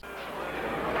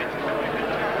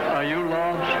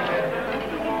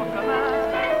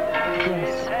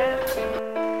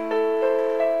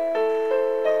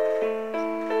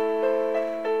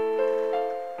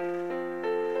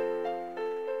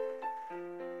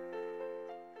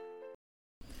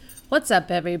What's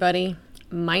up, everybody?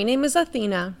 My name is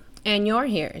Athena, and you're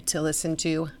here to listen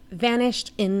to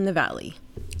Vanished in the Valley.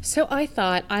 So I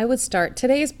thought I would start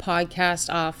today's podcast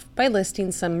off by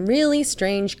listing some really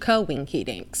strange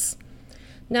coinkydinks.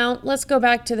 Now, let's go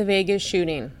back to the Vegas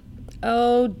shooting.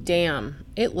 Oh, damn.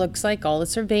 It looks like all the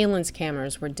surveillance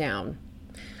cameras were down.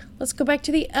 Let's go back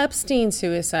to the Epstein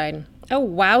suicide. Oh,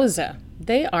 wowza.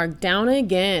 They are down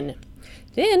again.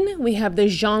 Then we have the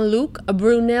Jean-Luc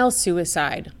Brunel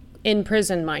suicide. In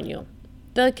prison, mind you.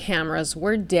 The cameras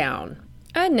were down.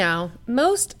 And now,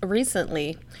 most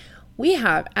recently, we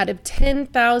have out of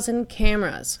 10,000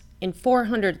 cameras in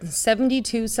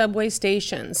 472 subway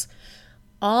stations,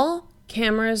 all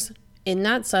cameras in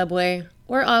that subway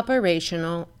were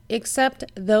operational except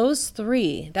those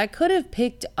 3 that could have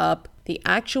picked up the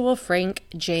actual Frank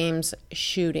James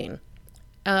shooting.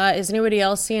 Is anybody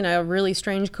else seeing a really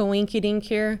strange coinkydink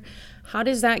here? How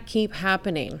does that keep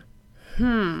happening?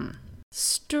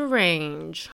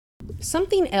 Strange.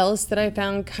 Something else that I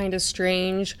found kind of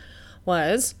strange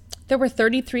was there were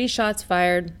 33 shots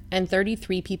fired and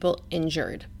 33 people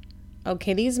injured.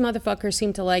 Okay, these motherfuckers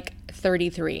seem to like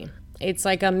 33. It's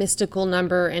like a mystical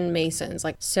number in Masons.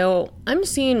 So I'm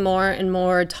seeing more and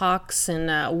more talks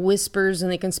and whispers in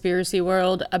the conspiracy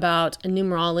world about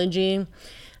numerology.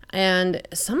 And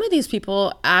some of these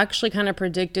people actually kind of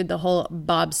predicted the whole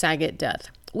Bob Saget death,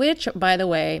 which, by the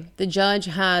way, the judge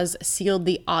has sealed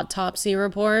the autopsy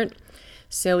report.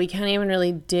 So we can't even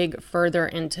really dig further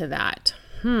into that.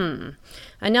 And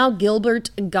now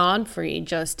Gilbert Gottfried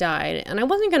just died. And I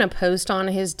wasn't going to post on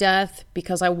his death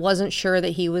because I wasn't sure that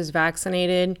he was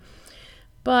vaccinated.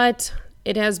 But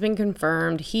it has been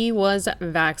confirmed he was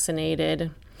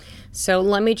vaccinated. So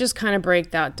let me just kind of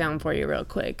break that down for you real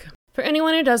quick. For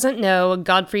anyone who doesn't know,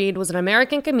 Gottfried was an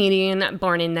American comedian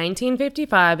born in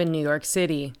 1955 in New York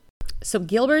City. So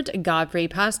Gilbert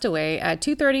Gottfried passed away at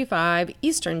 2:35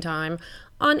 Eastern Time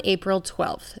on April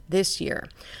 12th this year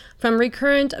from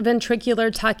recurrent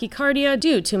ventricular tachycardia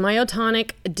due to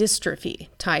myotonic dystrophy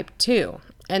type 2.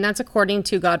 And that's according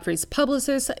to Gottfried's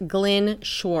publicist, Glenn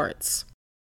Schwartz.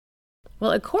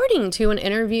 Well, according to an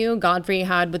interview Gottfried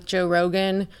had with Joe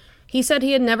Rogan, he said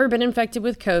he had never been infected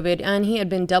with COVID and he had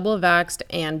been double vaxxed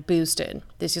and boosted.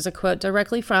 This is a quote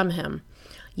directly from him.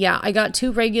 Yeah, I got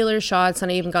 2 regular shots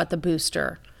and I even got the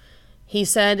booster. He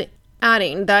said,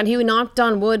 adding that he knocked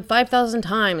on wood 5,000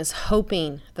 times,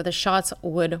 hoping that the shots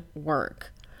would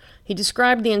work. He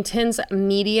described the intense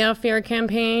media fear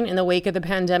campaign in the wake of the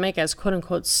pandemic as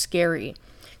quote-unquote scary.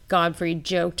 Gottfried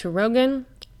joked to Rogan,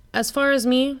 as far as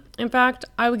me, in fact,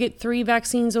 I would get 3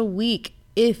 vaccines a week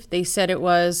if they said it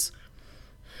was...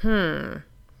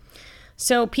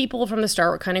 So people from the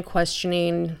start were kind of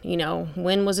questioning,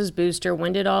 when was his booster?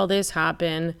 When did all this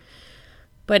happen?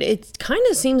 But it kind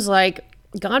of seems like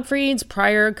Gottfried's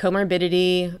prior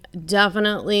comorbidity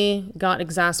definitely got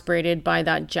exacerbated by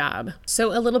that jab.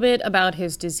 So a little bit about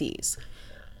his disease.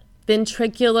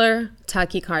 Ventricular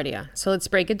tachycardia. So let's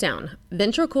break it down.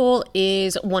 Ventricle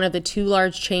is one of the 2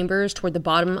 large chambers toward the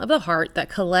bottom of the heart that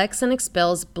collects and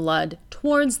expels blood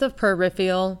towards the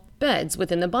peripheral beds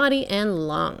within the body and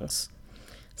lungs.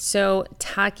 So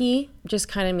tachy just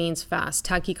kind of means fast.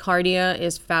 Tachycardia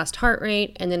is fast heart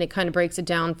rate, and then it kind of breaks it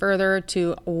down further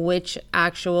to which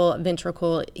actual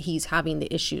ventricle he's having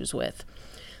the issues with.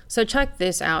 So check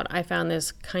this out. I found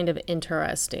this kind of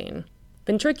interesting.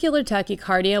 Ventricular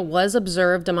tachycardia was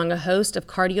observed among a host of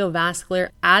cardiovascular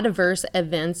adverse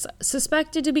events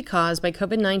suspected to be caused by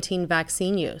COVID-19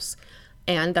 vaccine use.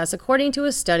 And that's according to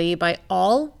a study by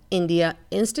All India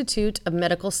Institute of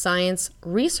Medical Science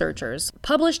researchers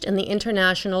published in the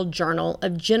International Journal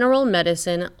of General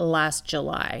Medicine last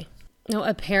July. Now,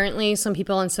 apparently, some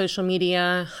people on social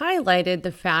media highlighted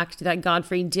the fact that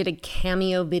Gottfried did a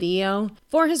cameo video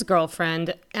for his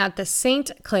girlfriend at the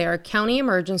St. Clair County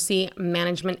Emergency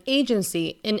Management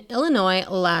Agency in Illinois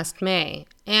last May,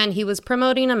 and he was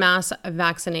promoting a mass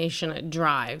vaccination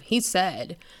drive. He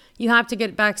said, "You have to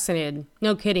get vaccinated.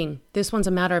 No kidding. This one's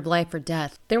a matter of life or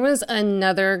death." There was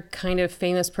another kind of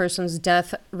famous person's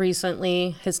death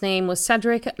recently. His name was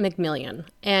Cedric McMillan,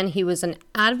 and he was an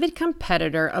avid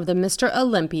competitor of the Mr.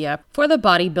 Olympia for the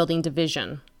bodybuilding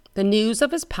division. The news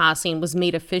of his passing was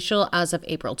made official as of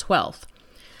April 12th.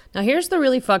 Now here's the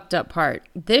really fucked up part.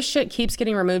 This shit keeps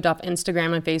getting removed off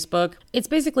Instagram and Facebook. It's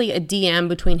basically a DM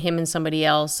between him and somebody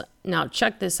else. Now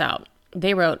check this out.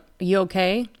 They wrote, "You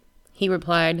okay?" He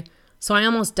replied, "So I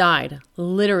almost died.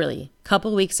 Literally, a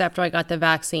couple weeks after I got the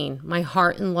vaccine, my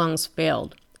heart and lungs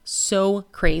failed. So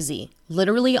crazy.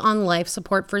 Literally on life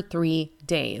support for 3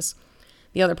 days."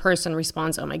 The other person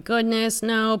responds, "Oh my goodness,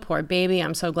 no, poor baby.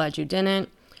 I'm so glad you didn't."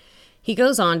 He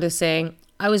goes on to say,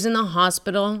 I was in the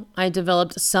hospital. I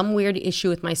developed some weird issue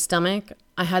with my stomach.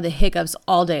 I had the hiccups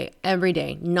all day, every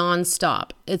day,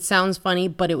 nonstop. It sounds funny,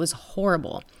 but it was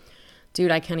horrible.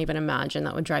 Dude, I can't even imagine.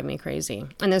 That would drive me crazy.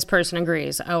 And this person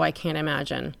agrees. Oh, I can't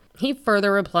imagine. He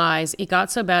further replies, it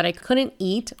got so bad I couldn't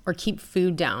eat or keep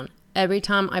food down. Every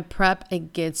time I prep,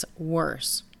 it gets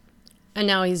worse. And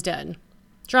now he's dead.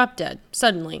 Dropped dead,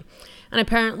 suddenly. And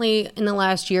apparently, in the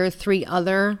last year, 3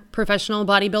 other professional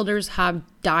bodybuilders have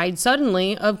died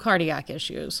suddenly of cardiac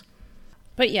issues.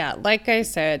 But yeah, like I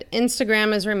said,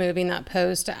 Instagram is removing that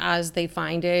post as they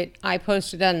find it. I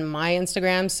posted it on my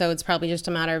Instagram, so it's probably just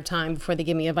a matter of time before they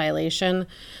give me a violation.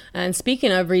 And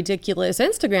speaking of ridiculous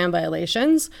Instagram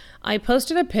violations, I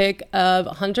posted a pic of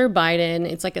Hunter Biden.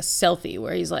 It's like a selfie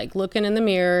where he's like looking in the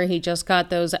mirror. He just got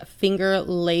those Finger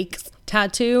Lakes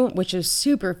tattoo, which is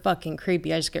super fucking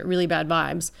creepy. I just get really bad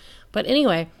vibes. But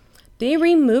anyway, they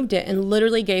removed it and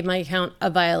literally gave my account a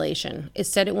violation. It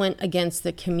said it went against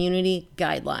the community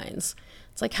guidelines.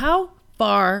 It's like, how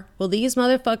far will these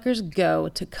motherfuckers go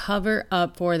to cover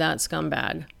up for that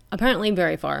scumbag? Apparently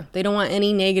very far. They don't want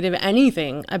any negative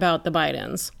anything about the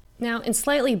Bidens. Now, in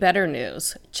slightly better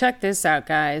news, check this out,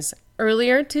 guys.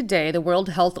 Earlier today, the World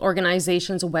Health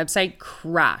Organization's website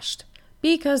crashed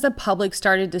because the public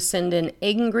started to send in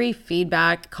angry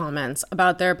feedback comments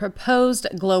about their proposed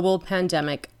global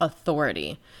pandemic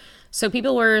authority. So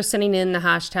people were sending in the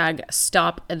hashtag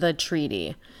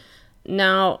 #StopTheTreaty.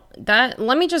 Now,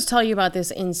 let me just tell you about this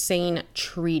insane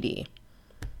treaty.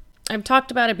 I've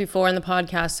talked about it before in the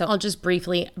podcast, so I'll just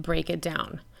briefly break it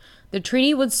down. The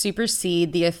treaty would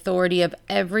supersede the authority of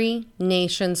every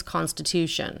nation's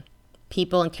constitution.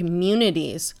 People and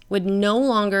communities would no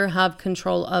longer have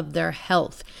control of their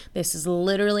health. This is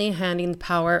literally handing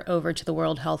power over to the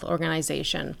World Health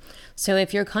Organization. So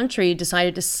if your country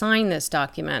decided to sign this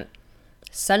document,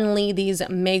 suddenly these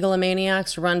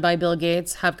megalomaniacs run by Bill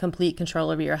Gates have complete control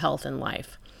over your health and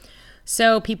life.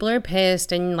 So people are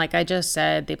pissed, and like I just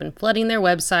said, they've been flooding their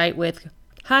website with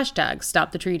hashtag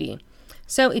 #StopTheTreaty.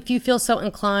 So if you feel so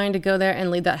inclined to go there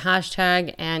and leave that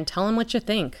hashtag and tell them what you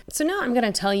think. So now I'm going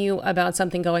to tell you about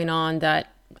something going on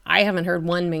that I haven't heard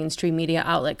one mainstream media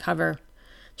outlet cover.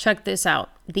 Check this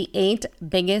out. The 8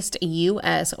 biggest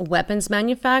U.S. weapons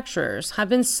manufacturers have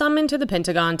been summoned to the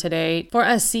Pentagon today for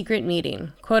a secret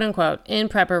meeting, quote unquote, in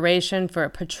preparation for a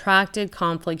protracted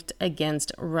conflict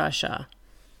against Russia.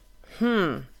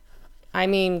 I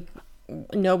mean,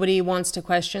 nobody wants to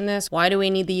question this. Why do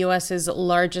we need the U.S.'s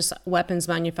largest weapons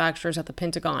manufacturers at the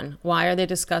Pentagon? Why are they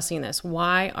discussing this?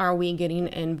 Why are we getting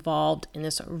involved in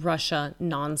this Russia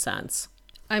nonsense?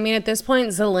 I mean, at this point,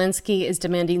 Zelensky is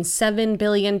demanding $7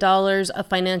 billion of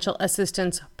financial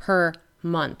assistance per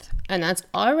month. And that's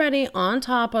already on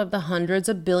top of the hundreds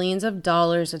of billions of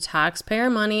dollars of taxpayer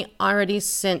money already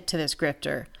sent to this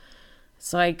grifter.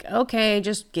 It's like, okay,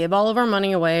 just give all of our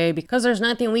money away because there's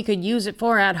nothing we could use it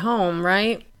for at home,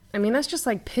 right? I mean, that's just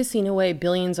like pissing away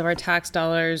billions of our tax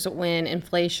dollars when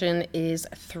inflation is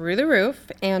through the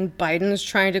roof and Biden's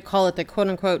trying to call it the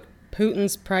quote-unquote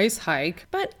Putin's price hike.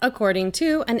 But according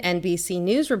to an NBC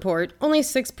News report, only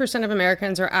 6% of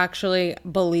Americans are actually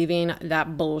believing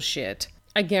that bullshit.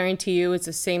 I guarantee you it's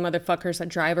the same motherfuckers that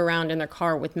drive around in their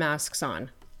car with masks on.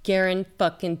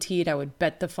 Guaranteed, I would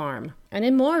bet the farm. And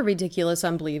in more ridiculous,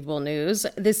 unbelievable news,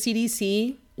 the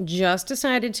CDC just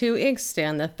decided to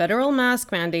extend the federal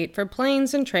mask mandate for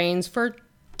planes and trains for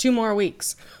 2 more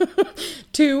weeks.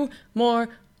 2 more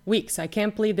weeks. I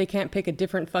can't believe they can't pick a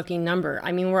different fucking number.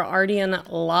 I mean, we're already in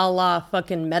la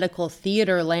fucking medical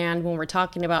theater land when we're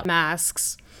talking about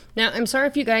masks. Now, I'm sorry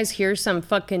if you guys hear some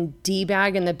fucking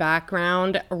D-bag in the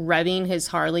background revving his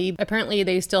Harley. Apparently,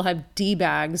 they still have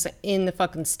D-bags in the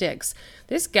fucking sticks.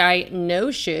 This guy,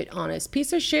 no shit on his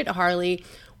piece of shit Harley,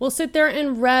 will sit there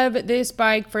and rev this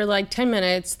bike for like 10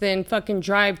 minutes, then fucking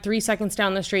drive 3 seconds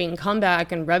down the street and come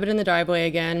back and rev it in the driveway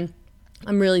again.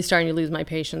 I'm really starting to lose my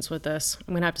patience with this.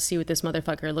 I'm gonna have to see what this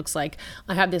motherfucker looks like.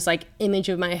 I have this like image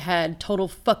of my head, total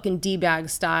fucking D-bag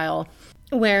style,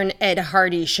 wearing Ed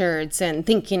Hardy shirts and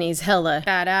thinking he's hella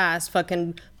badass,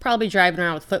 fucking probably driving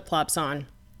around with flip-flops on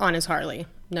his Harley.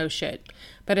 No shit.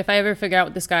 But if I ever figure out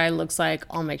what this guy looks like,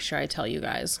 I'll make sure I tell you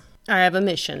guys. I have a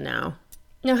mission now.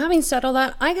 Now, having said all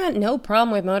that, I got no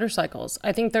problem with motorcycles.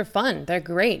 I think they're fun. They're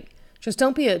great. Just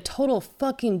don't be a total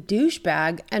fucking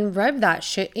douchebag and rev that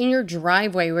shit in your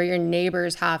driveway where your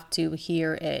neighbors have to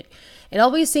hear it. It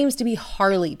always seems to be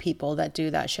Harley people that do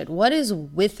that shit. What is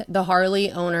with the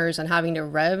Harley owners and having to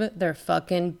rev their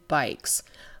fucking bikes?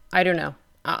 I don't know.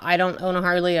 I don't own a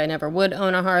Harley. I never would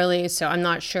own a Harley, so I'm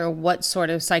not sure what sort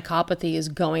of psychopathy is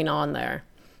going on there.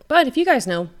 But if you guys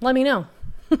know, let me know.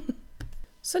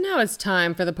 So now it's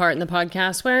time for the part in the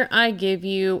podcast where I give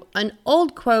you an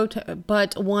old quote,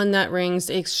 but one that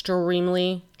rings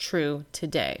extremely true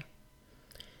today.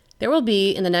 There will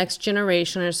be, in the next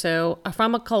generation or so, a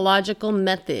pharmacological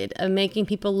method of making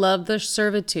people love their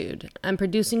servitude and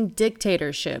producing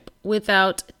dictatorship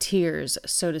without tears,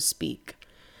 so to speak.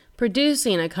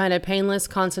 Producing a kind of painless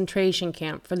concentration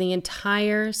camp for the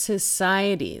entire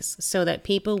societies so that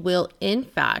people will, in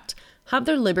fact, have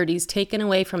their liberties taken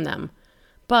away from them,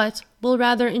 but will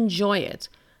rather enjoy it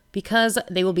because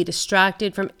they will be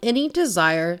distracted from any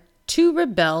desire to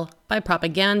rebel by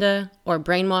propaganda or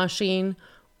brainwashing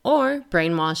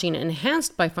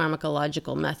enhanced by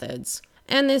pharmacological methods.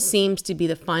 And this seems to be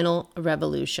the final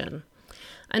revolution.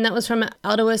 And that was from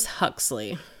Aldous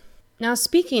Huxley. Now,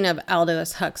 speaking of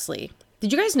Aldous Huxley,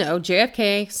 did you guys know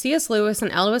JFK, C.S. Lewis,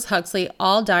 and Aldous Huxley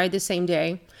all died the same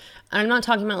day? I'm not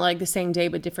talking about like the same day,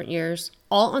 but different years.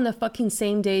 All on the fucking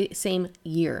same day, same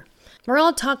year. We're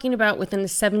all talking about within the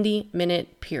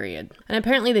 70-minute period. And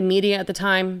apparently the media at the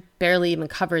time barely even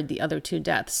covered the other two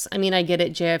deaths. I mean, I get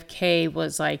it. JFK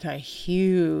was like a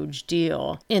huge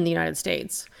deal in the United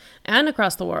States and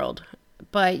across the world.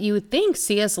 But you would think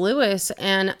C.S. Lewis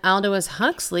and Aldous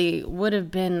Huxley would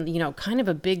have been, kind of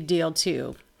a big deal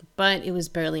too. But it was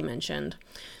barely mentioned.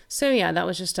 So yeah, that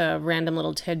was just a random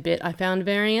little tidbit I found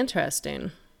very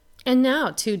interesting. And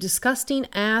now to disgusting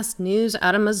ass news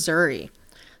out of Missouri.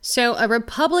 So a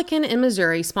Republican in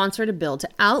Missouri sponsored a bill to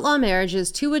outlaw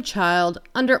marriages to a child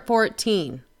under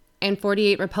 14, and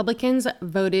 48 Republicans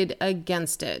voted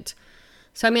against it.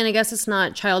 So I guess it's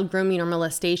not child grooming or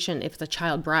molestation if it's a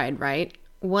child bride, right?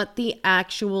 What the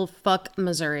actual fuck,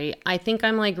 Missouri? I think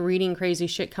I'm like reading crazy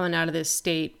shit coming out of this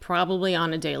state probably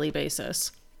on a daily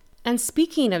basis. And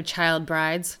speaking of child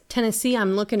brides, Tennessee,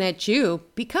 I'm looking at you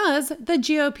because the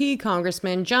GOP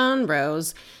Congressman John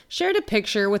Rose shared a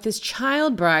picture with his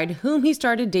child bride whom he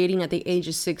started dating at the age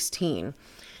of 16.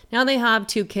 Now they have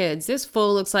 2 kids. This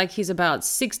fool looks like he's about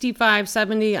 65,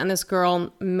 70, and this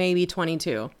girl maybe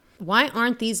 22. Why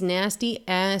aren't these nasty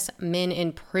ass men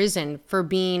in prison for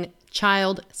being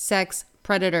child sex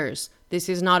predators? This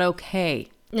is not okay.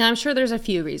 Now I'm sure there's a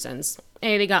few reasons.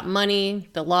 Hey, they got money.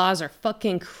 The laws are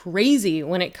fucking crazy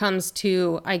when it comes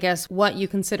to, I guess, what you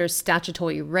consider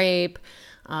statutory rape,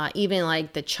 even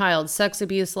like the child sex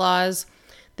abuse laws.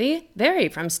 They vary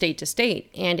from state to state.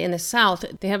 And in the South,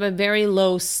 they have a very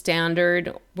low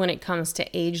standard when it comes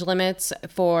to age limits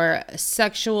for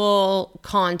sexual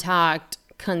contact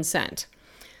consent.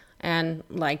 And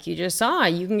like you just saw,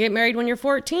 you can get married when you're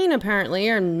 14, apparently,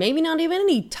 or maybe not even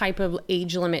any type of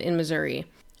age limit in Missouri.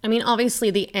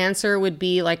 Obviously the answer would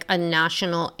be like a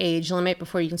national age limit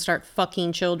before you can start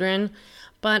fucking children,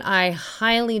 but I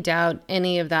highly doubt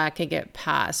any of that could get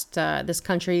passed. This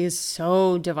country is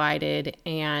so divided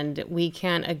and we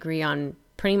can't agree on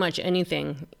pretty much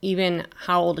anything, even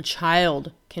how old a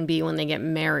child can be when they get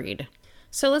married.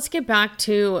 So let's get back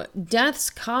to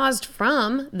deaths caused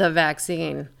from the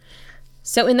vaccine.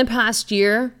 So in the past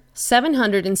year,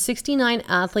 769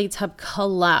 athletes have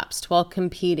collapsed while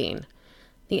competing.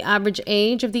 The average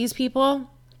age of these people,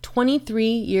 23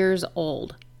 years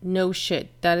old. No shit.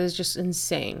 That is just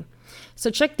insane.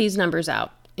 So check these numbers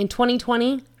out. In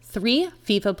 2020, 3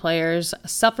 FIFA players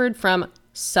suffered from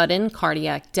sudden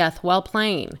cardiac death while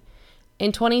playing.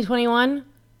 In 2021,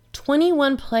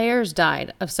 21 players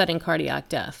died of sudden cardiac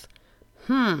death.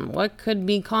 What could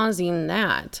be causing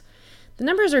that? The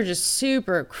numbers are just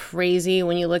super crazy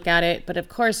when you look at it, but of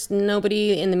course,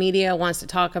 nobody in the media wants to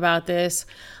talk about this.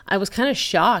 I was kind of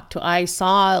shocked. I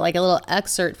saw like a little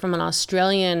excerpt from an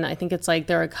Australian, I think it's like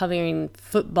they were covering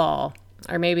football,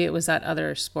 or maybe it was that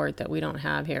other sport that we don't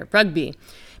have here, rugby.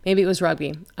 Maybe it was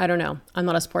rugby. I don't know. I'm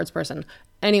not a sports person.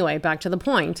 Anyway, back to the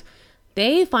point.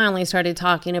 They finally started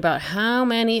talking about how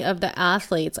many of the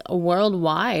athletes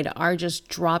worldwide are just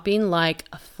dropping like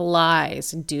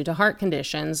flies due to heart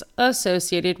conditions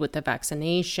associated with the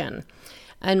vaccination.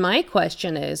 And my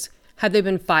question is, have they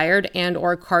been fired and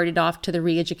or carted off to the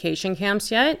re-education camps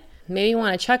yet? Maybe you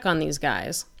want to check on these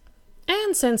guys.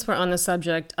 And since we're on the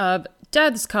subject of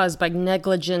deaths caused by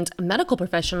negligent medical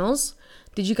professionals,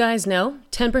 did you guys know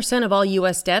 10% of all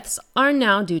U.S. deaths are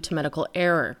now due to medical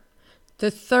error? The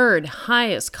 3rd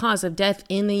highest cause of death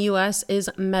in the U.S.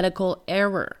 is medical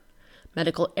error.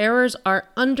 Medical errors are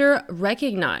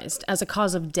under-recognized as a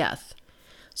cause of death.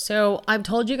 So I've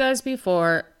told you guys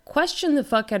before, question the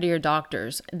fuck out of your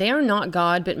doctors. They are not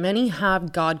God, but many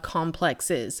have God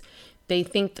complexes. They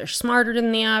think they're smarter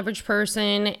than the average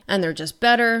person and they're just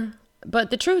better.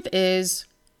 But the truth is,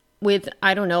 with,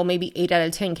 maybe 8 out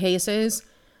of 10 cases,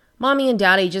 Mommy and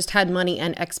daddy just had money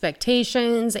and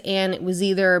expectations, and it was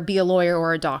either be a lawyer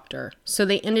or a doctor. So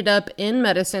they ended up in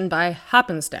medicine by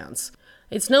happenstance.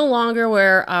 It's no longer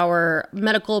where our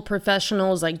medical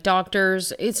professionals like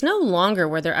doctors, it's no longer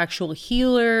where they're actual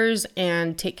healers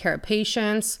and take care of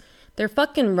patients. They're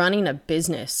fucking running a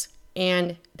business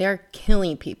and they're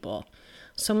killing people.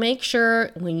 So make sure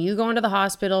when you go into the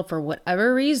hospital for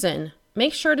whatever reason,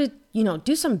 make sure to,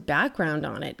 do some background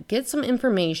on it. Get some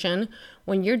information.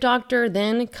 When your doctor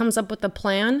then comes up with a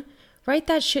plan, write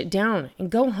that shit down and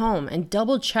go home and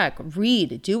double check,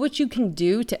 read, do what you can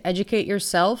do to educate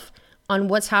yourself on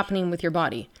what's happening with your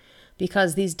body.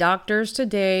 Because these doctors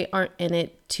today aren't in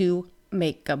it to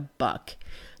make a buck.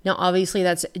 Now, obviously,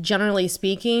 that's generally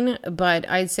speaking, but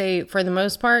I'd say for the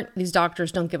most part, these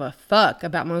doctors don't give a fuck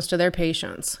about most of their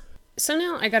patients. So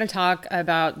now I gotta talk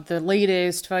about the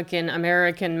latest fucking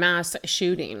American mass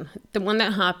shooting. The one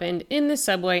that happened in the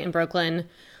subway in Brooklyn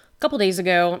a couple days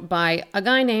ago by a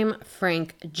guy named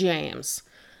Frank James.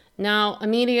 Now,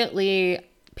 immediately,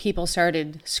 people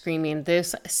started screaming,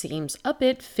 "This seems a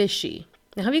bit fishy."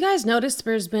 Now, have you guys noticed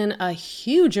there's been a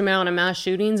huge amount of mass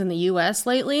shootings in the U.S.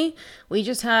 lately? We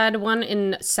just had one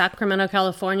in Sacramento,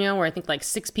 California, where I think like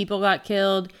 6 people got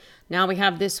killed. Now we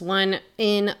have this one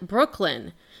in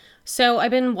Brooklyn. So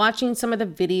I've been watching some of the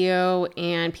video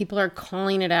and people are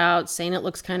calling it out, saying it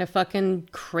looks kind of fucking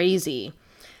crazy.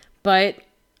 But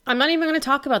I'm not even going to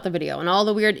talk about the video and all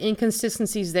the weird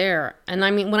inconsistencies there. And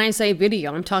I mean, when I say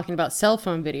video, I'm talking about cell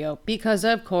phone video because,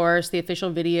 of course, the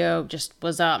official video just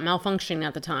was malfunctioning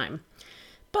at the time.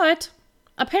 But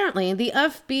apparently, the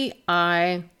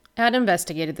FBI had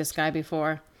investigated this guy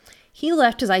before. He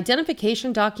left his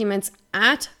identification documents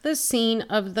at the scene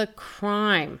of the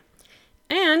crime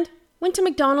and went to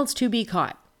McDonald's to be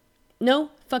caught.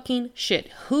 No fucking shit.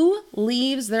 Who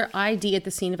leaves their ID at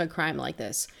the scene of a crime like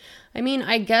this? I mean,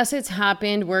 I guess it's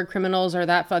happened where criminals are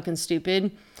that fucking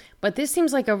stupid, but this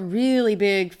seems like a really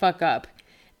big fuck up.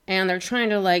 And they're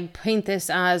trying to paint this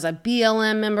as a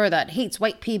BLM member that hates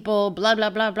white people, blah,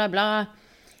 blah, blah, blah, blah.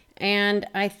 And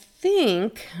I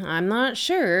think, I'm not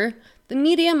sure, the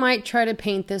media might try to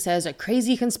paint this as a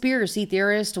crazy conspiracy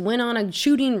theorist went on a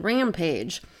shooting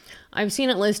rampage. I've seen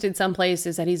it listed some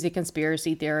places that he's a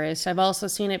conspiracy theorist. I've also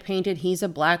seen it painted he's a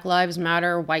Black Lives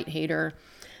Matter white hater.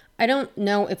 I don't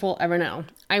know if we'll ever know.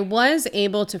 I was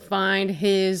able to find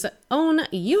his own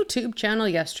YouTube channel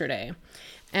yesterday.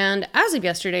 And as of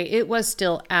yesterday, it was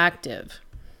still active.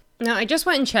 Now, I just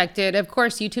went and checked it. Of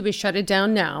course, YouTube has shut it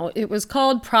down now. It was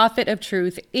called Prophet of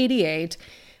Truth 88.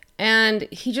 And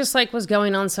he just was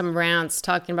going on some rants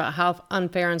talking about how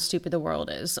unfair and stupid the world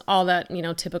is. All that,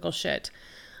 typical shit.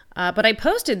 But I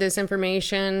posted this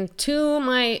information to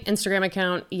my Instagram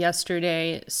account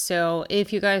yesterday. So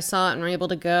if you guys saw it and were able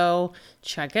to go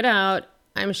check it out,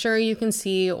 I'm sure you can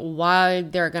see why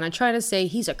they're going to try to say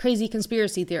he's a crazy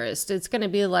conspiracy theorist. It's going to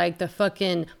be like the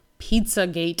fucking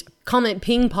Pizzagate Comet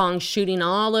ping pong shooting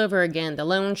all over again. The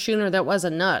lone shooter that was a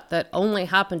nut that only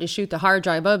happened to shoot the hard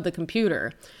drive of the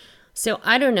computer. So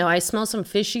I don't know. I smell some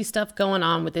fishy stuff going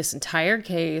on with this entire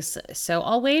case. So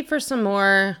I'll wait for some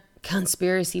more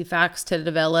conspiracy facts to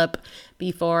develop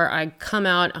before I come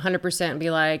out 100% and be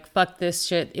like, fuck this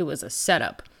shit, it was a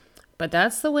setup. But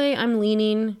that's the way I'm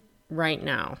leaning right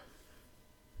now.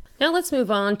 Now let's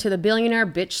move on to the billionaire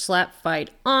bitch slap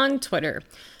fight on Twitter.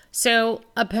 So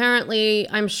apparently,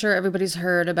 I'm sure everybody's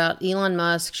heard about Elon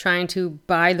Musk trying to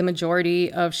buy the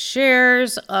majority of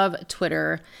shares of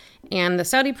Twitter. And the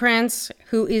Saudi prince,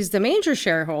 who is the major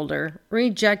shareholder,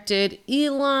 rejected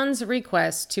Elon's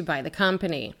request to buy the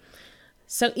company.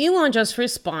 So Elon just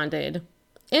responded,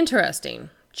 "Interesting.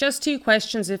 Just 2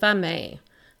 questions if I may.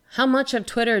 How much of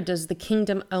Twitter does the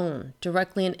kingdom own,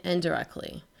 directly and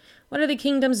indirectly? What are the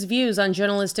kingdom's views on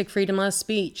journalistic freedom of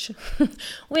speech?"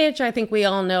 Which I think we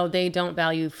all know they don't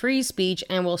value free speech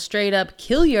and will straight up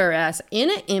kill your ass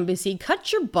in an embassy,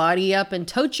 cut your body up, and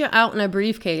tote you out in a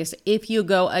briefcase if you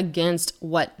go against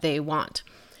what they want.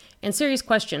 And serious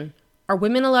question, are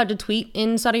women allowed to tweet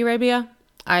in Saudi Arabia?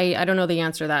 I don't know the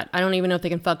answer to that. I don't even know if they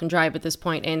can fucking drive at this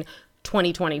point in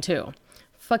 2022.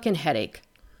 Fucking headache.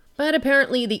 But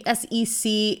apparently the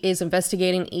SEC is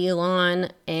investigating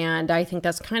Elon, and I think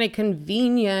that's kind of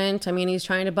convenient. I mean, he's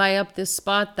trying to buy up this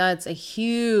spot that's a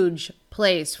huge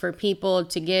place for people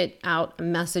to get out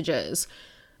messages.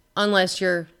 Unless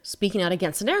you're speaking out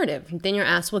against the narrative. Then your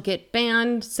ass will get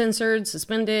banned, censored,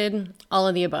 suspended, all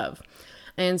of the above.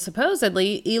 And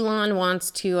supposedly, Elon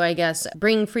wants to, I guess,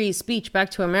 bring free speech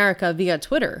back to America via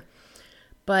Twitter.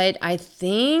 But I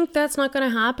think that's not going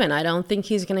to happen. I don't think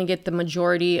he's going to get the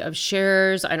majority of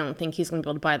shares. I don't think he's going to be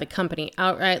able to buy the company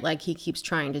outright like he keeps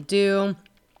trying to do.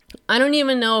 I don't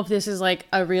even know if this is like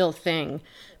a real thing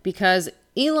because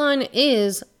Elon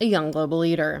is a young global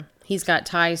leader. He's got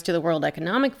ties to the World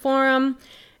Economic Forum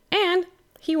and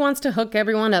he wants to hook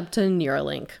everyone up to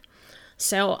Neuralink.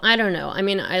 So I don't know. I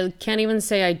mean, I can't even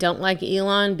say I don't like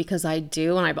Elon because I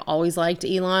do. And I've always liked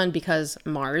Elon because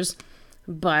Mars.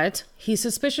 But he's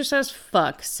suspicious as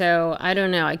fuck. So I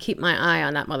don't know. I keep my eye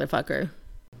on that motherfucker.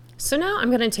 So now I'm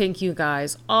going to take you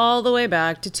guys all the way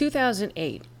back to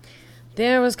 2008.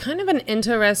 There was kind of an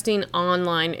interesting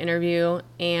online interview,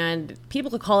 and people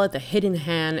could call it the hidden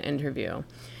hand interview.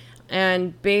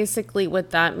 And basically what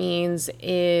that means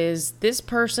is this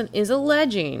person is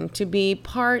alleging to be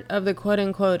part of the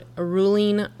quote-unquote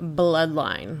ruling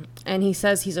bloodline. And he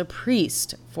says he's a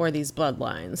priest for these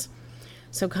bloodlines.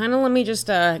 So kind of let me just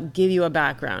give you a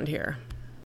background here.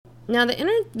 Now, the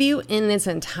interview in its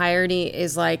entirety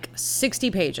is like 60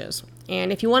 pages.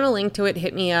 And if you want a link to it,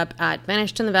 hit me up at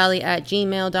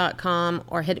vanishedinthevalley@gmail.com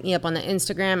or hit me up on the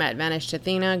Instagram at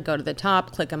vanishedAthena. Go to the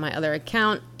top, click on my other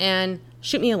account, and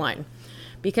shoot me a line.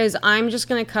 Because I'm just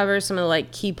going to cover some of the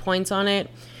like key points on it.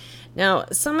 Now,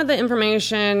 some of the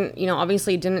information,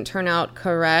 obviously didn't turn out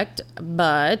correct,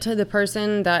 but the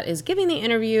person that is giving the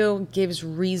interview gives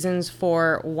reasons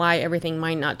for why everything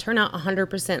might not turn out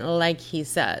 100% like he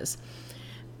says.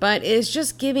 But it's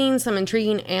just giving some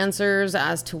intriguing answers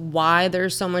as to why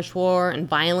there's so much war and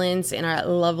violence in our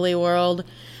lovely world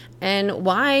and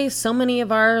why so many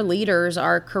of our leaders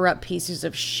are corrupt pieces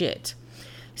of shit.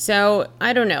 So,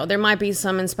 I don't know, there might be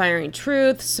some inspiring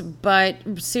truths, but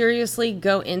seriously,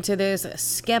 go into this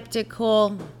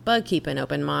skeptical, but keep an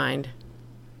open mind.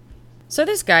 So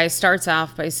this guy starts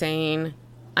off by saying,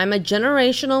 I'm a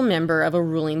generational member of a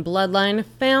ruling bloodline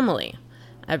family.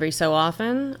 Every so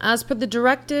often, as per the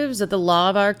directives of the law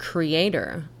of our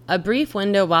Creator, a brief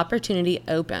window of opportunity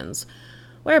opens,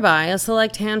 whereby a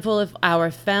select handful of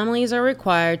our families are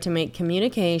required to make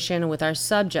communication with our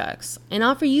subjects and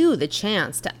offer you the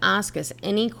chance to ask us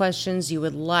any questions you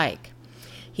would like.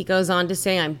 He goes on to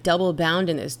say, I'm double bound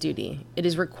in this duty. It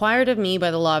is required of me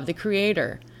by the law of the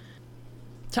Creator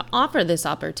to offer this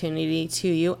opportunity to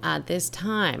you at this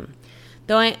time,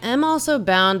 though I am also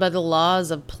bound by the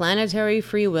laws of planetary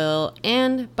free will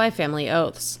and by family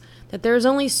oaths, that there is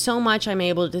only so much I'm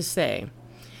able to say.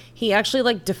 He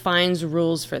actually defines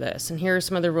rules for this, and here are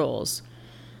some of the rules.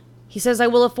 He says, I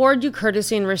will afford you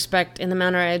courtesy and respect in the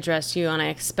manner I address you, and I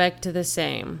expect the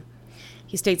same.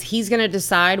 He states he's going to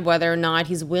decide whether or not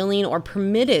he's willing or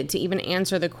permitted to even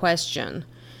answer the question.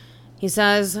 He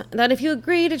says that if you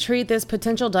agree to treat this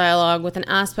potential dialogue with an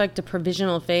aspect of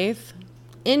provisional faith,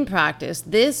 in practice,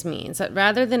 this means that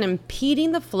rather than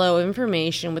impeding the flow of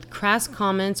information with crass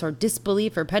comments or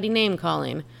disbelief or petty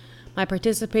name-calling, my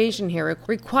participation here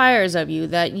requires of you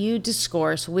that you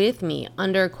discourse with me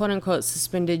under quote-unquote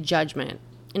suspended judgment.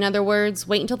 In other words,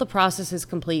 wait until the process is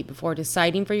complete before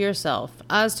deciding for yourself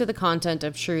as to the content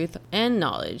of truth and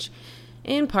knowledge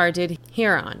imparted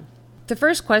hereon. The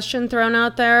first question thrown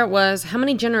out there was, how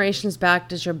many generations back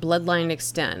does your bloodline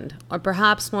extend? Or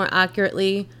perhaps more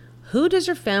accurately, who does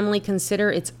your family consider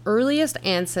its earliest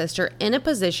ancestor in a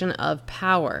position of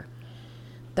power?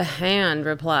 The hand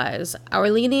replies, our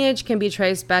lineage can be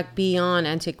traced back beyond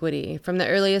antiquity, from the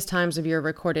earliest times of your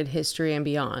recorded history and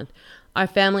beyond. Our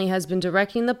family has been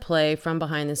directing the play from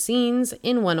behind the scenes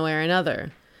in one way or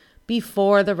another,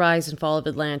 before the rise and fall of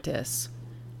Atlantis.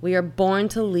 We are born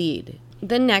to lead.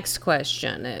 The next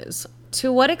question is,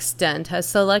 to what extent has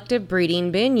selective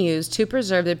breeding been used to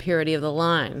preserve the purity of the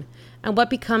line? And what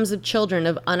becomes of children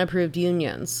of unapproved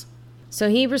unions? So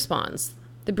he responds,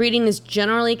 the breeding is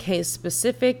generally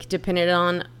case-specific, dependent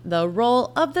on the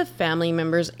role of the family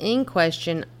members in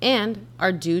question and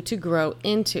are due to grow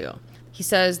into. He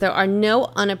says there are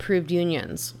no unapproved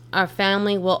unions. Our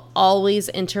family will always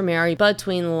intermarry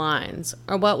between lines,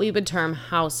 or what we would term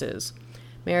houses.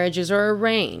 Marriages are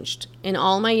arranged. In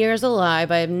all my years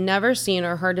alive, I have never seen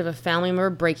or heard of a family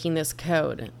member breaking this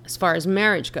code. As far as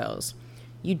marriage goes,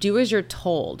 you do as you're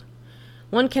told.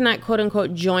 One cannot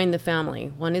quote-unquote join the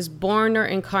family. One is born or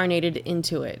incarnated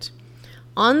into it.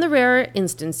 On the rare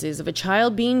instances of a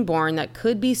child being born that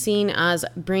could be seen as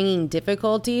bringing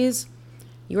difficulties,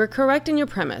 you are correct in your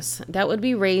premise. That would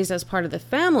be raised as part of the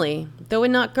family, though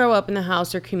would not grow up in the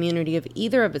house or community of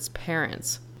either of its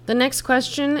parents. The next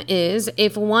question is,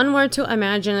 if one were to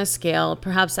imagine a scale,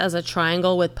 perhaps as a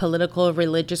triangle with political,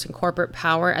 religious, and corporate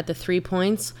power at the 3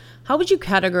 points, how would you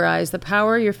categorize the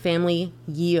power your family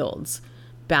yields?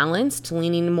 Balanced,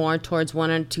 leaning more towards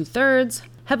 1 2/3,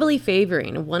 heavily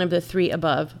favoring one of the 3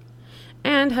 above,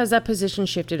 and has that position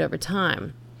shifted over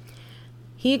time?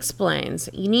 He explains,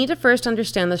 you need to first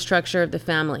understand the structure of the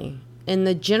family. in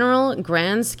the general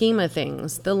grand scheme of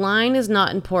things, the line is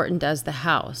not important as the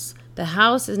house. The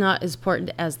house is not as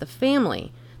important as the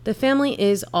family. The family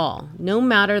is all. No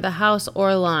matter the house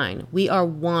or line, we are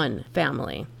one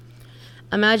family.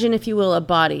 Imagine, if you will, a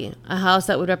body, a house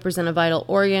that would represent a vital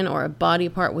organ or a body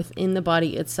part within the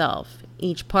body itself.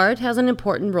 Each part has an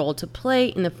important role to play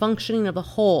in the functioning of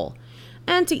the whole,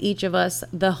 and to each of us,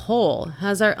 the whole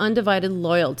has our undivided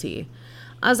loyalty.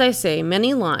 As I say,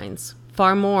 many lines,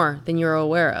 far more than you're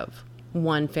aware of.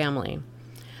 One family.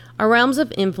 Our realms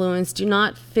of influence do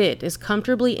not fit as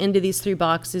comfortably into these 3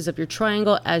 boxes of your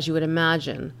triangle as you would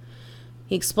imagine.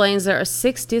 He explains there are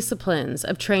 6 disciplines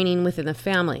of training within the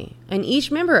family, and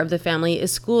each member of the family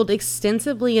is schooled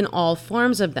extensively in all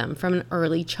forms of them from an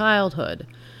early childhood.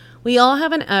 We all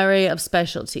have an array of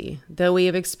specialty, though we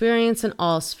have experience in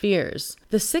all spheres.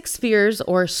 The 6 spheres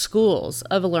or schools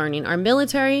of learning are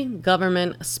military,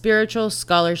 government, spiritual,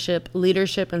 scholarship,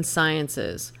 leadership, and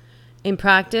sciences. In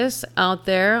practice, out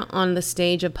there on the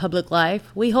stage of public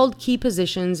life, we hold key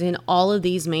positions in all of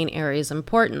these main areas of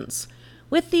importance,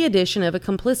 with the addition of a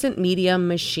complicit media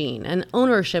machine and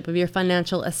ownership of your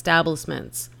financial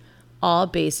establishments. All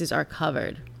bases are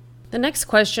covered. The next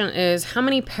question is, how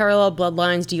many parallel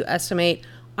bloodlines do you estimate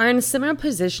are in similar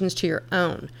positions to your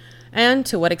own? And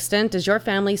to what extent does your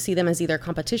family see them as either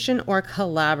competition or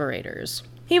collaborators?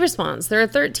 He responds, there are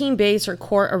 13 base or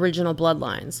core original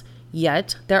bloodlines.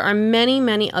 Yet, there are many,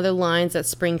 many other lines that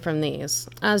spring from these,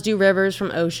 as do rivers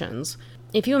from oceans.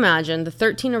 If you imagine the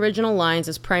 13 original lines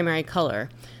as primary color,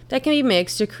 that can be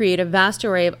mixed to create a vast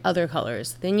array of other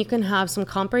colors. Then you can have some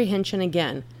comprehension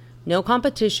again. No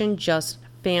competition, just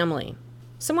family.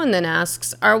 Someone then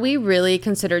asks, are we really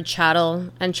considered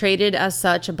chattel and traded as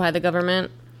such by the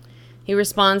government? He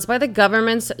responds, by the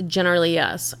governments, generally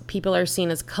yes. People are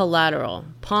seen as collateral,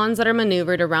 pawns that are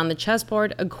maneuvered around the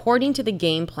chessboard according to the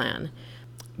game plan.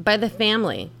 By the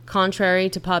family, contrary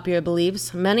to popular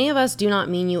beliefs, many of us do not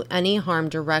mean you any harm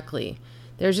directly.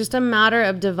 There's just a matter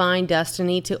of divine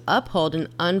destiny to uphold and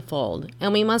unfold,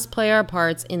 and we must play our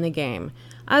parts in the game,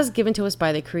 as given to us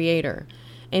by the Creator.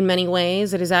 In many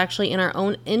ways, it is actually in our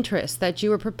own interest that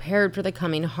you are prepared for the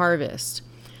coming harvest.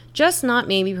 Just not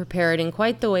maybe prepared in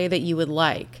quite the way that you would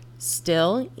like.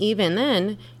 Still, even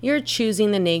then, you're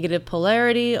choosing the negative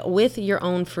polarity with your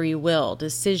own free will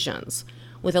decisions,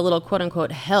 with a little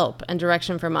quote-unquote help and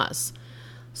direction from us.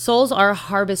 Souls are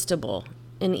harvestable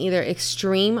in either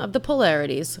extreme of the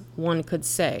polarities, one could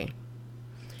say.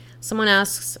 Someone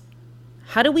asks,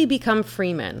 how do we become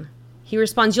free men? He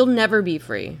responds, you'll never be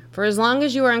free. For as long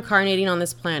as you are incarnating on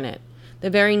this planet, the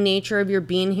very nature of your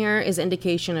being here is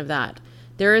indication of that.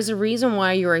 There is a reason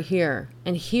why you are here,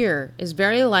 and here is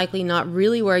very likely not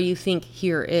really where you think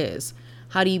here is.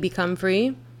 How do you become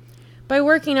free? By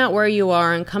working out where you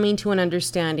are and coming to an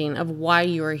understanding of why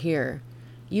you are here.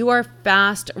 You are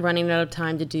fast running out of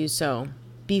time to do so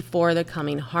before the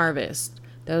coming harvest.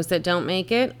 Those that don't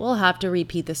make it will have to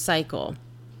repeat the cycle.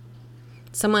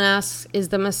 Someone asks, is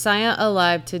the Messiah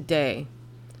alive today?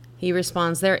 He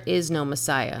responds, there is no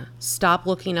Messiah. Stop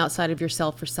looking outside of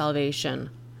yourself for salvation.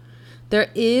 There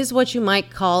is what you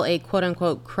might call a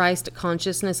quote-unquote Christ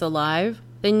consciousness alive.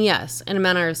 Then yes, in a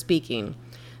manner of speaking,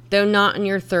 though not in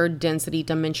your 3rd density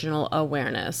dimensional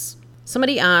awareness.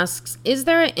 Somebody asks, is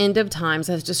there an end of times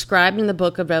as described in the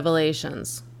book of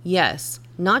Revelations? Yes,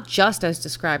 not just as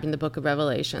described in the book of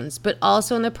Revelations, but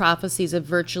also in the prophecies of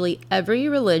virtually every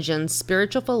religion,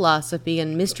 spiritual philosophy,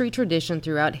 and mystery tradition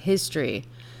throughout history.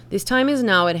 This time is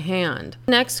now at hand.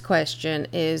 The next question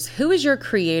is, who is your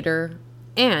creator?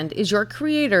 And is your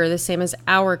creator the same as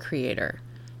our creator?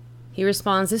 He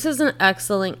responds, this is an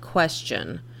excellent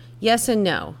question. Yes and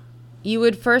no. You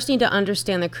would first need to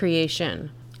understand the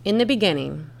creation. In the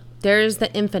beginning, there is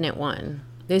the infinite one.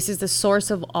 This is the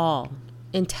source of all,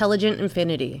 intelligent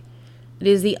infinity. It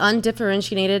is the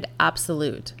undifferentiated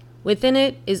absolute. Within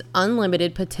it is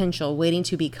unlimited potential waiting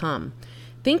to become.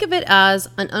 Think of it as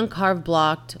an uncarved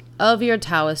block of your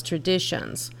Taoist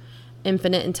traditions.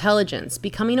 Infinite intelligence,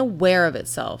 becoming aware of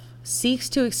itself, seeks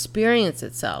to experience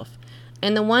itself,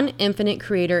 and the one infinite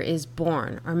creator is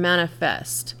born or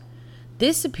manifest.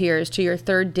 This appears to your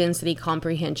 3rd density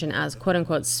comprehension as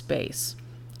quote-unquote space.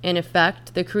 In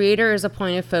effect, the creator is a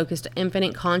point of focus to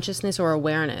infinite consciousness or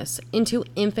awareness into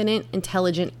infinite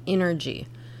intelligent energy.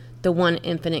 The one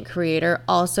infinite creator,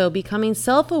 also becoming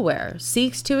self-aware,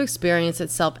 seeks to experience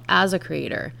itself as a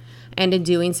creator, and in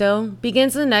doing so,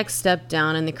 begins the next step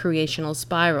down in the creational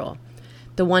spiral.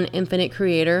 The one infinite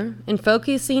creator, in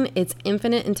focusing its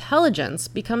infinite intelligence,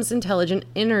 becomes intelligent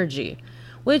energy,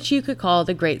 which you could call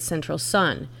the great central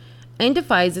sun. and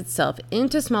divides itself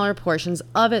into smaller portions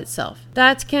of itself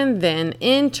that can then,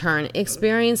 in turn,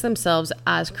 experience themselves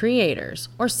as creators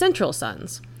or central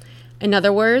suns. In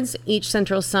other words, each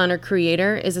central sun or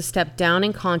creator is a step down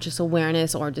in conscious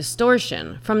awareness or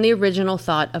distortion from the original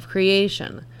thought of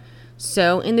creation.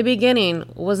 So, in the beginning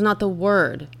was not the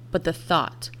word, but the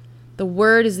thought. The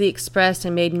word is the expressed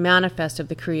and made manifest of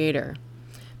the creator.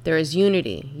 There is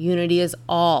unity. Unity is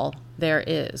all there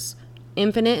is.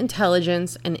 Infinite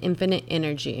intelligence and infinite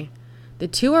energy. The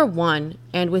two are one,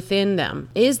 and within them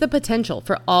is the potential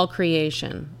for all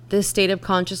creation. This state of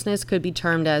consciousness could be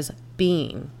termed as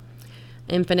being.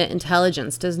 Infinite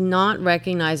intelligence does not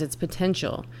recognize its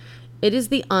potential. It is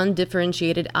the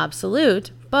undifferentiated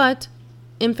absolute, but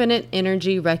infinite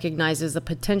energy recognizes the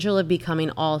potential of becoming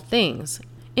all things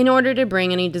in order to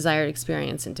bring any desired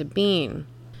experience into being.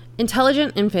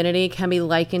 Intelligent infinity can be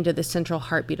likened to the central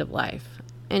heartbeat of life,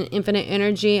 and infinite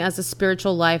energy as the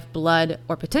spiritual life blood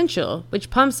or potential which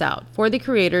pumps out for the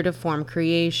creator to form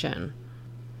creation.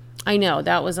 I know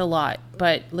that was a lot,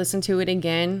 but listen to it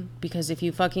again, because if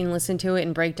you fucking listen to it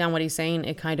and break down what he's saying,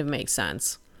 it kind of makes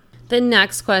sense. The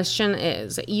next question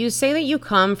is, you say that you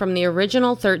come from the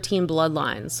original 13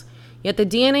 bloodlines, yet the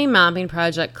DNA mapping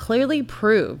project clearly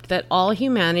proved that all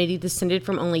humanity descended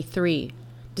from only 3.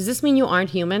 Does this mean you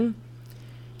aren't human?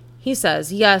 He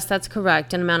says, yes, that's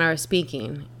correct in a manner of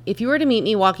speaking. If you were to meet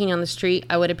me walking on the street,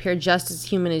 I would appear just as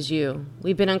human as you.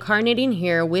 We've been incarnating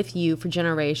here with you for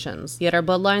generations, yet our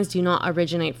bloodlines do not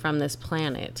originate from this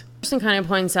planet. The person kind of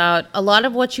points out, a lot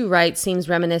of what you write seems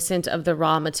reminiscent of the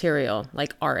raw material,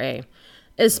 like RA,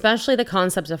 especially the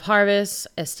concepts of harvest,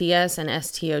 STS, and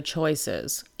STO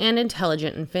choices, and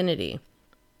intelligent infinity.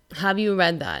 Have you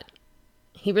read that?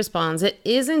 He responds, it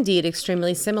is indeed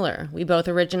extremely similar. We both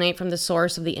originate from the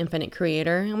source of the infinite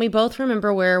creator, and we both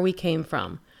remember where we came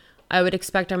from. I would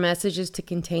expect our messages to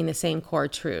contain the same core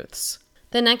truths.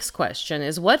 The next question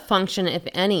is, what function, if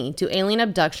any, do alien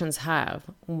abductions have?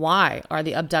 Why are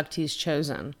the abductees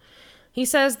chosen? He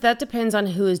says that depends on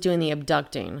who is doing the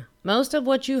abducting. Most of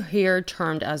what you hear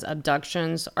termed as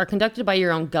abductions are conducted by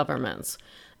your own governments,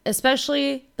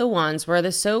 especially the ones where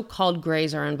the so-called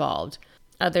grays are involved.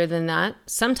 Other than that,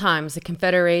 sometimes the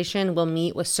Confederation will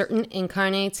meet with certain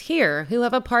incarnates here who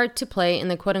have a part to play in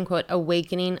the quote-unquote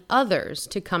awakening others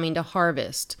to coming to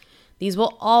harvest. These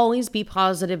will always be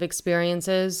positive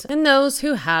experiences, and those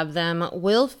who have them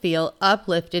will feel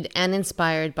uplifted and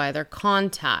inspired by their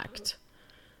contact.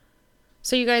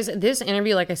 So you guys, this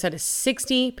interview, like I said, is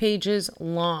 60 pages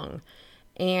long.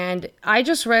 And I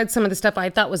just read some of the stuff I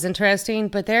thought was interesting,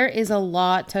 but there is a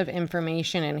lot of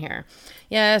information in here.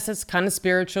 Yes, it's kind of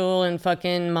spiritual and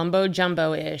fucking mumbo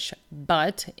jumbo-ish,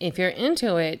 but if you're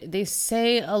into it, they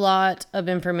say a lot of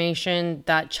information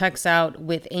that checks out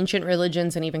with ancient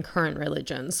religions and even current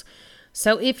religions.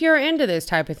 So if you're into this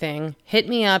type of thing, hit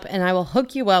me up and I will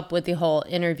hook you up with the whole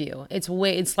interview. It's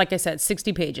like I said,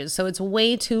 60 pages, so it's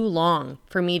way too long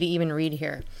for me to even read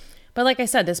here. But like I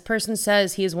said, this person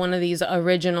says he is one of these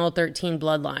original 13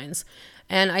 bloodlines.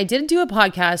 And I did do a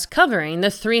podcast covering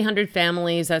the 300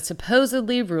 families that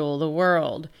supposedly rule the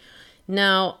world.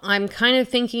 Now, I'm kind of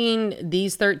thinking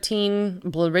these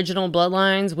 13 original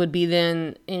bloodlines would be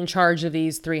then in charge of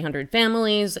these 300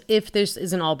 families if this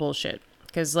isn't all bullshit.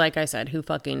 Because like I said, who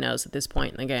fucking knows at this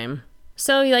point in the game?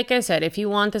 So like I said, if you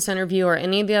want this interview or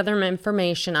any of the other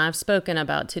information I've spoken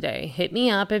about today, hit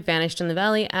me up at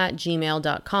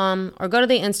vanishedinthevalley@gmail.com or go to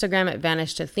the Instagram at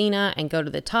vanishedathena and go to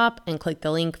the top and click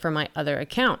the link for my other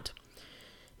account.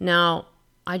 Now,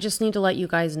 I just need to let you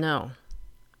guys know.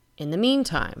 In the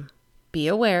meantime, be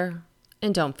aware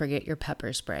and don't forget your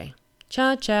pepper spray.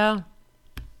 Ciao, ciao.